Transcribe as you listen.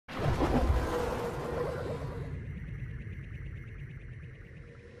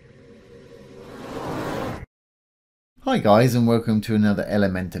Hi guys, and welcome to another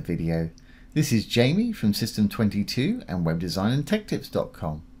Elementor video. This is Jamie from System22 and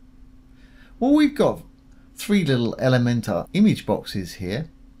webdesignandtechtips.com. Well, we've got three little Elementor image boxes here.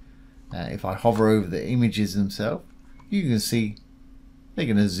 If I hover over the images themselves, you can see they're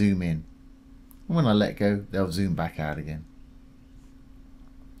going to zoom in. And when I let go, they'll zoom back out again.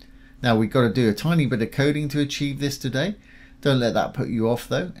 Now we've got to do a tiny bit of coding to achieve this today. Don't let that put you off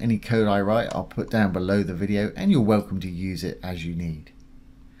though. Any code I write I'll put down below the video and you're welcome to use it as you need.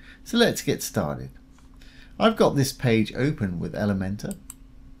 So let's get started. I've got this page open with Elementor.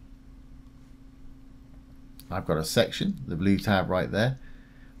 I've got a section, the blue tab right there,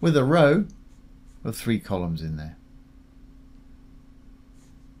 with a row of 3 columns in there.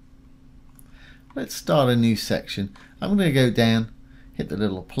 Let's start a new section. I'm going to go down, hit the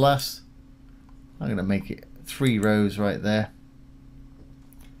little plus. I'm going to make it 3 rows right there.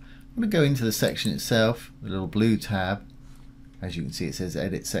 I'm going to go into the section itself, the little blue tab. As you can see, it says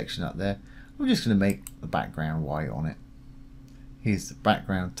edit section up there. I'm just going to make the background white on it. Here's the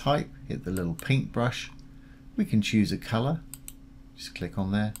background type. Hit the little paintbrush. We can choose a color. Just click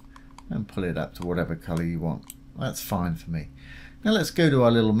on there and pull it up to whatever color you want. That's fine for me. Now let's go to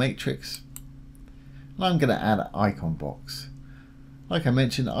our little matrix. And I'm going to add an icon box. Like I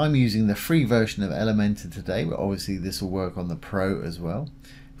mentioned, I'm using the free version of Elementor today, but obviously this will work on the Pro as well.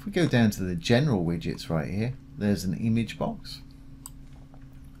 If we go down to the general widgets right here, there's an image box.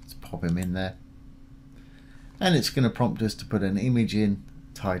 Let's pop him in there. And it's going to prompt us to put an image in,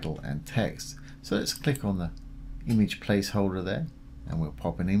 title and text. So let's click on the image placeholder there and we'll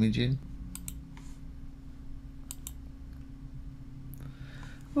pop an image in.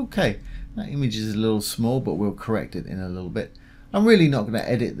 Okay, that image is a little small, but we'll correct it in a little bit. I'm really not going to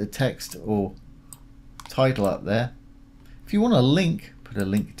edit the text or title up there. If you want a link, put a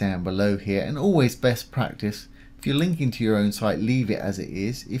link down below here, and always best practice, if you're linking to your own site, leave it as it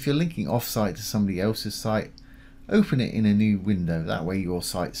is. If you're linking off-site to somebody else's site, open it in a new window. That way your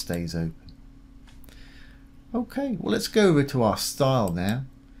site stays open. Okay, well let's go over to our style now.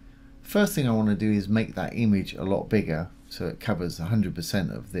 First thing I want to do is make that image a lot bigger so it covers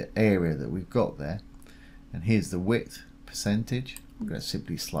 100% of the area that we've got there. And here's the width percentage. I'm going to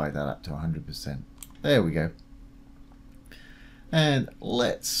simply slide that up to 100%. There we go. And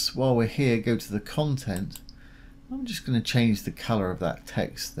let's, while we're here, go to the content. I'm just going to change the color of that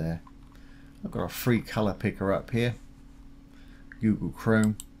text there. I've got a free color picker up here, Google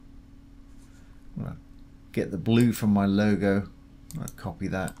Chrome. I'm going to get the blue from my logo. I'm going to copy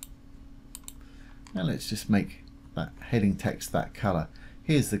that. And let's just make that heading text that color.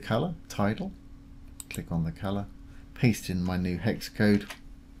 Here's the color, title. Click on the color. Paste in my new hex code.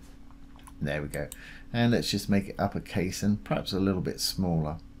 There we go. And let's just make it uppercase and perhaps a little bit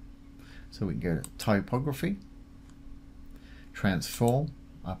smaller. So we can go to typography, transform,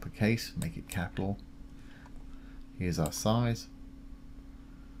 uppercase, make it capital. Here's our size.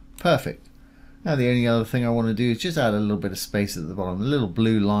 Perfect. Now the only other thing I want to do is just add a little bit of space at the bottom. The little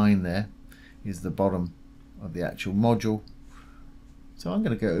blue line there is the bottom of the actual module. So I'm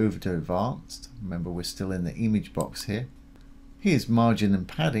going to go over to advanced. Remember, we're still in the image box here. Here's margin and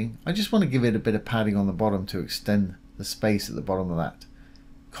padding. I just want to give it a bit of padding on the bottom to extend the space at the bottom of that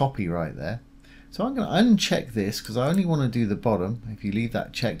copy right there. So I'm going to uncheck this because I only want to do the bottom. If you leave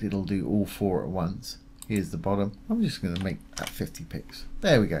that checked, it'll do all 4 at once. Here's the bottom. I'm just going to make that 50 pixels.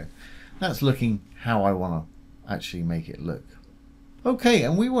 There we go. That's looking how I want to actually make it look. Okay,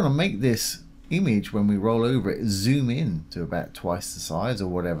 and we want to make this image, when we roll over it, zoom in to about twice the size or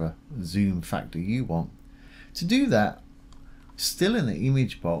whatever zoom factor you want. To do that, still in the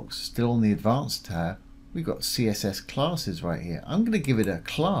image box, still on the advanced tab, we've got CSS classes right here. I'm going to give it a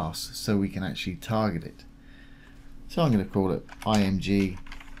class so we can actually target it. So I'm going to call it imgzoom.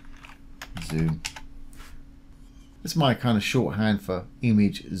 It's my kind of shorthand for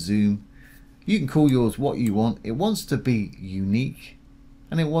image zoom. You can call yours what you want. It wants to be unique.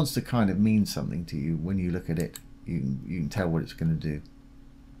 And it wants to kind of mean something to you. When you look at it, you can tell what it's going to do.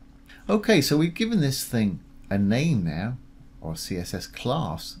 Okay, so we've given this thing a name now, or a CSS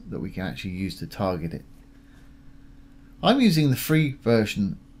class that we can actually use to target it. I'm using the free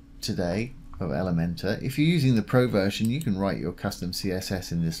version today of Elementor. If you're using the Pro version, you can write your custom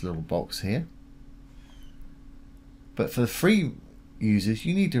CSS in this little box here. But for the free users,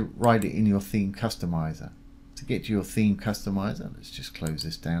 you need to write it in your theme customizer. To get to your theme customizer, let's just close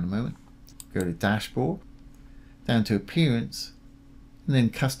this down a moment. Go to dashboard, down to appearance, and then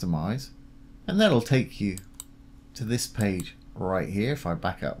customize, and that'll take you to this page right here. If I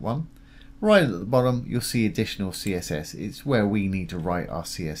back up one, right at the bottom you'll see additional CSS. It's where we need to write our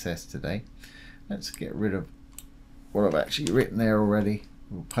CSS today. Let's get rid of what I've actually written there already.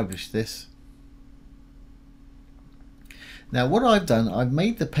 We'll publish this. Now what I've done, I've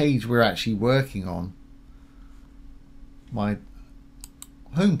made the page we're actually working on my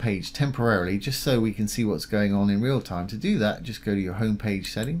home page temporarily, just so we can see what's going on in real time. To do that, just go to your home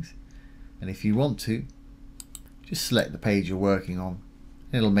page settings, and if you want to, just select the page you're working on.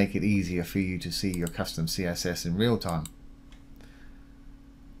 It'll make it easier for you to see your custom CSS in real time,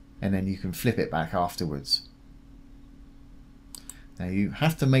 and then you can flip it back afterwards. Now you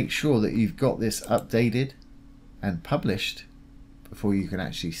have to make sure that you've got this updated and published before you can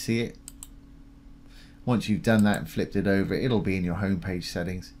actually see it. Once you've done that and flipped it over, it'll be in your home page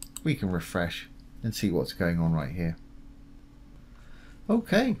settings. We can refresh and see what's going on right here.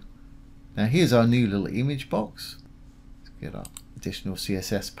 Okay, now here's our new little image box. Let's get our additional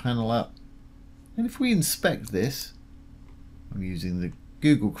CSS panel up, and if we inspect this, I'm using the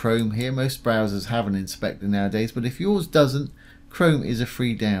Google Chrome here. Most browsers have an inspector nowadays, but if yours doesn't, Chrome is a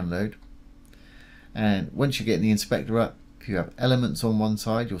free download. And once you get the inspector up, if you have elements on one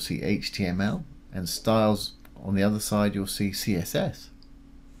side, you'll see HTML, and styles on the other side, you'll see CSS.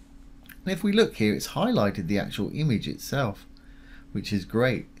 And if we look here, it's highlighted the actual image itself, which is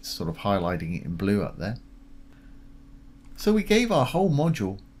great. It's sort of highlighting it in blue up there. So we gave our whole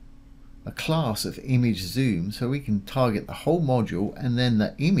module a class of image zoom, so we can target the whole module and then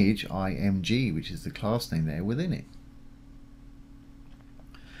the image img, which is the class name there, within it.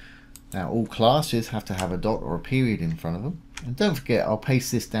 Now all classes have to have a dot or a period in front of them. And don't forget, I'll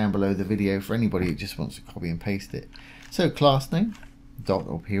paste this down below the video for anybody who just wants to copy and paste it. So class name, dot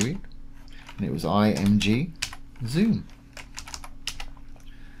or period, and it was img zoom.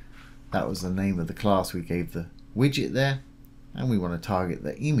 That was the name of the class we gave the widget there, and we want to target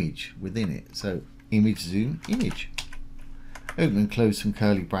the image within it. So image zoom image. Open and close some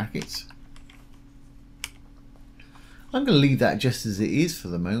curly brackets. I'm going to leave that just as it is for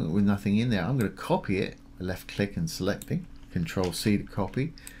the moment with nothing in there. I'm going to copy it, left click and selecting, Control C to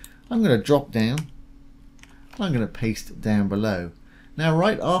copy. I'm going to drop down, I'm going to paste it down below. Now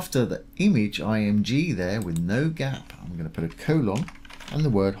right after the image img there with no gap, I'm going to put a colon and the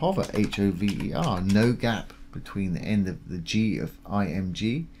word hover, H-O-V-E-R, no gap between the end of the G of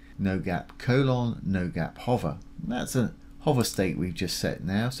img, no gap colon, no gap hover. That's a hover state we've just set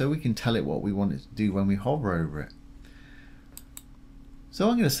now, so we can tell it what we want it to do when we hover over it. So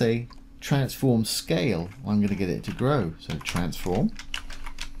I'm going to say transform scale. I'm going to get it to grow. So transform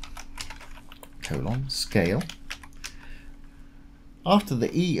colon scale. After the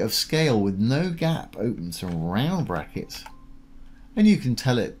E of scale with no gap, open some round brackets, and you can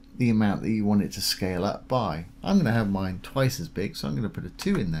tell it the amount that you want it to scale up by. I'm going to have mine twice as big, so I'm going to put a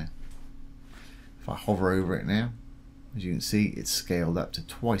 2 in there. If I hover over it now, as you can see, it's scaled up to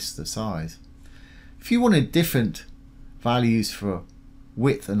twice the size. If you wanted different values for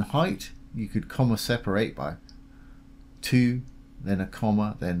width and height, you could comma separate by 2, then a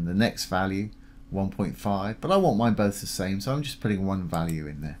comma, then the next value 1.5, but I want mine both the same, so I'm just putting one value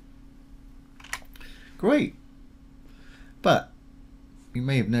in there. Great. But you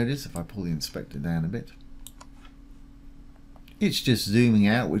may have noticed, if I pull the inspector down a bit, it's just zooming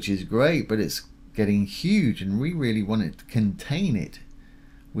out, which is great, but it's getting huge, and we really want it to contain it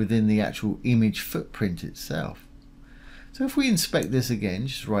within the actual image footprint itself. So if we inspect this again,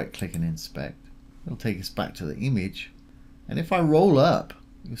 just right click and inspect, it'll take us back to the image, and if I roll up,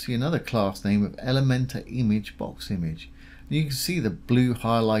 you'll see another class name of Elementor Image Box image, and you can see the blue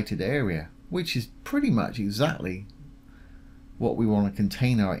highlighted area, which is pretty much exactly what we want to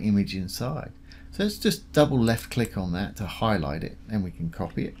contain our image inside. So let's just double left click on that to highlight it, and we can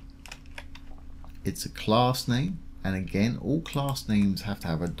copy it. It's a class name, and again all class names have to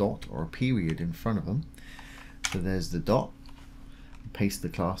have a dot or a period in front of them. So there's the dot, paste the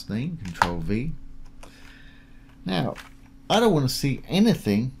class name, Control V. Now I don't want to see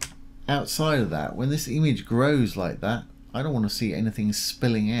anything outside of that. When this image grows like that, I don't want to see anything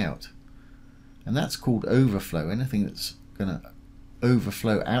spilling out, and that's called overflow. Anything that's going to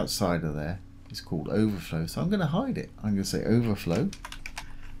overflow outside of there is called overflow. So I'm going to hide it. I'm going to say overflow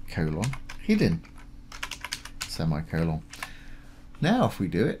colon hidden semicolon. Now if we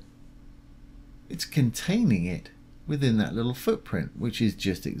do it, it's containing it within that little footprint, which is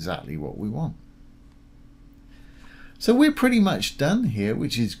just exactly what we want. So we're pretty much done here,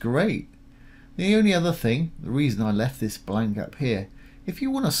 which is great. The only other thing, the reason I left this blank up here, if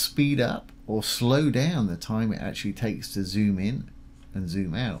you want to speed up or slow down the time it actually takes to zoom in and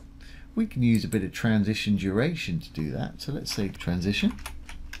zoom out, we can use a bit of transition duration to do that. So let's say transition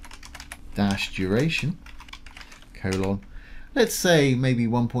dash duration colon, Let's say maybe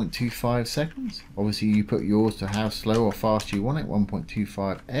 1.25 seconds. Obviously you put yours to how slow or fast you want it.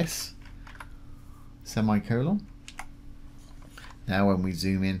 1.25s semicolon. Now when we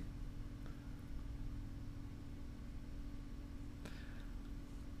zoom in,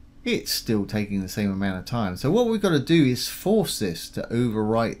 it's still taking the same amount of time. So what we've got to do is force this to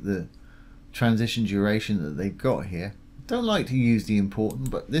overwrite the transition duration that they've got here. I don't like to use the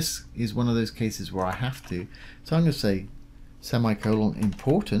important, but this is one of those cases where I have to. So I'm going to say semicolon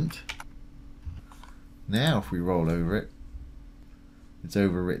important. Now if we roll over it, it's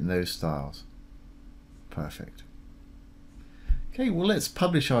overwritten those styles. Perfect. Okay, well let's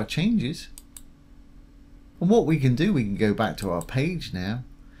publish our changes. And what we can do, we can go back to our page now.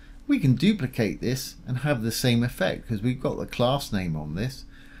 We can duplicate this and have the same effect because we've got the class name on this.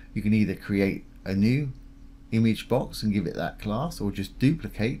 You can either create a new image box and give it that class, or just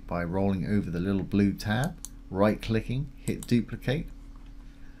duplicate by rolling over the little blue tab, right clicking, hit duplicate.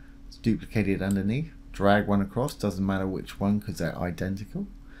 It's duplicated underneath. Drag one across, doesn't matter which one because they're identical.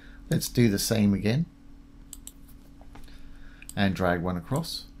 Let's do the same again and drag one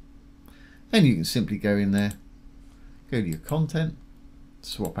across. Then you can simply go in there, go to your content,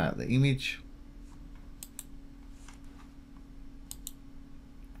 swap out the image,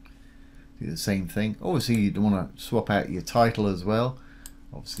 do the same thing. Obviously you'd want to swap out your title as well.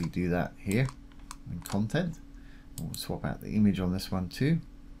 Obviously do that here in content. We'll swap out the image on this one too.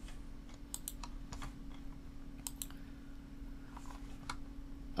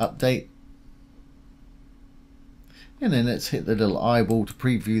 Update, and then let's hit the little eyeball to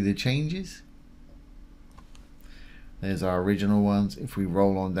preview the changes. There's our original ones. If we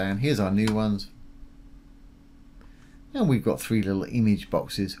roll on down, here's our new ones. And we've got three little image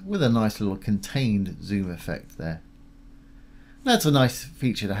boxes with a nice little contained zoom effect there. That's a nice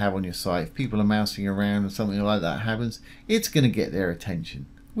feature to have on your site. If people are mousing around and something like that happens, it's going to get their attention,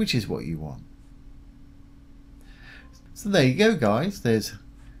 which is what you want. So there you go, guys. There's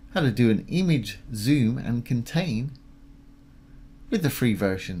how to do an image zoom and contain with the free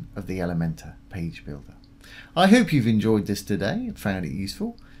version of the Elementor Page Builder. I hope you've enjoyed this today and found it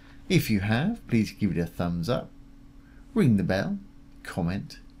useful. If you have, please give it a thumbs up, ring the bell,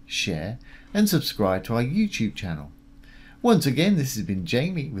 comment, share, and subscribe to our YouTube channel. Once again, this has been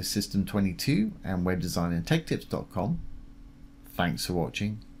Jamie with System22 and webdesignandtechtips.com. Thanks for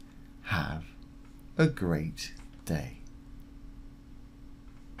watching. Have a great day.